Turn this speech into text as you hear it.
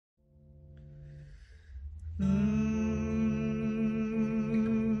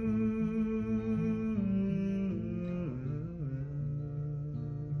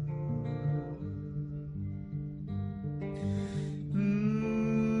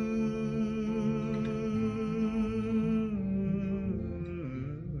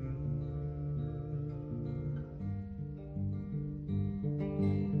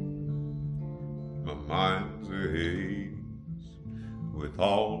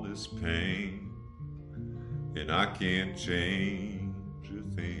all this pain, and I can't change a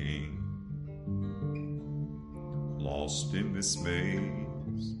thing. Lost in this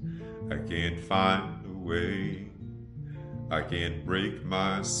maze, I can't find a way. I can't break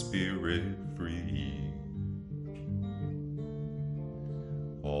my spirit free.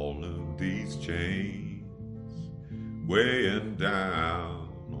 All of these chains weighing down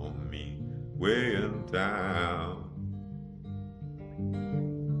on me, weighing down.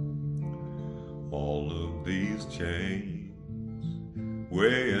 All of these chains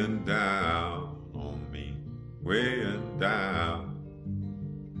weighing down on me, weighing down.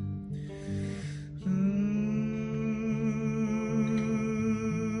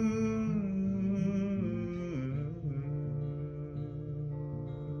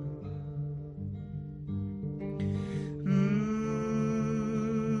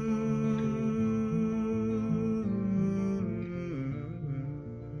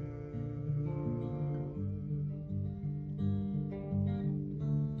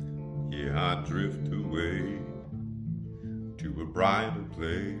 Yeah, I drift away to a brighter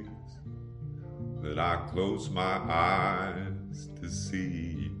place that I close my eyes to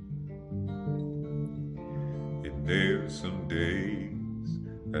see. And there's some days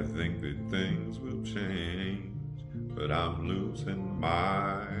I think that things will change, but I'm losing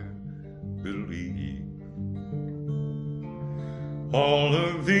my belief. All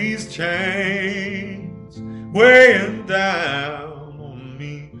of these chains weighing down on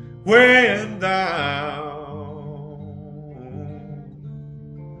me, weighing down.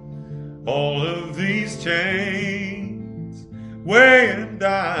 All of these chains weighing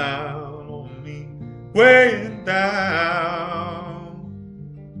down on me, weighing down.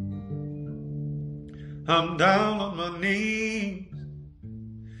 I'm down on my knees.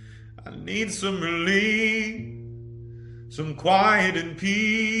 I need some relief, some quiet and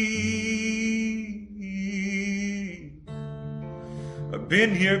peace. I've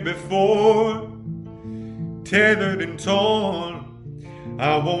been here before, tethered and torn.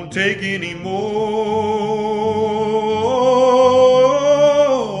 I won't take any more.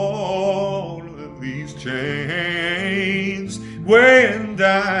 All of these chains weighing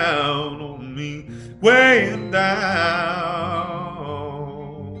down on me, weighing down.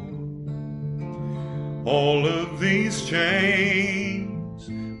 All of these chains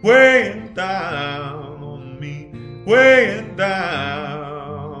weighing down on me, weighing down.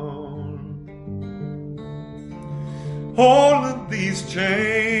 All of these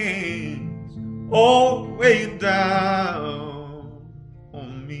chains, all weighing down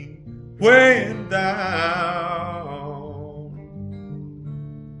on me, weighing down.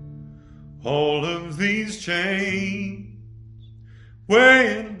 All of these chains,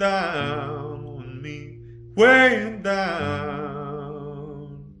 weighing down on me, weighing down.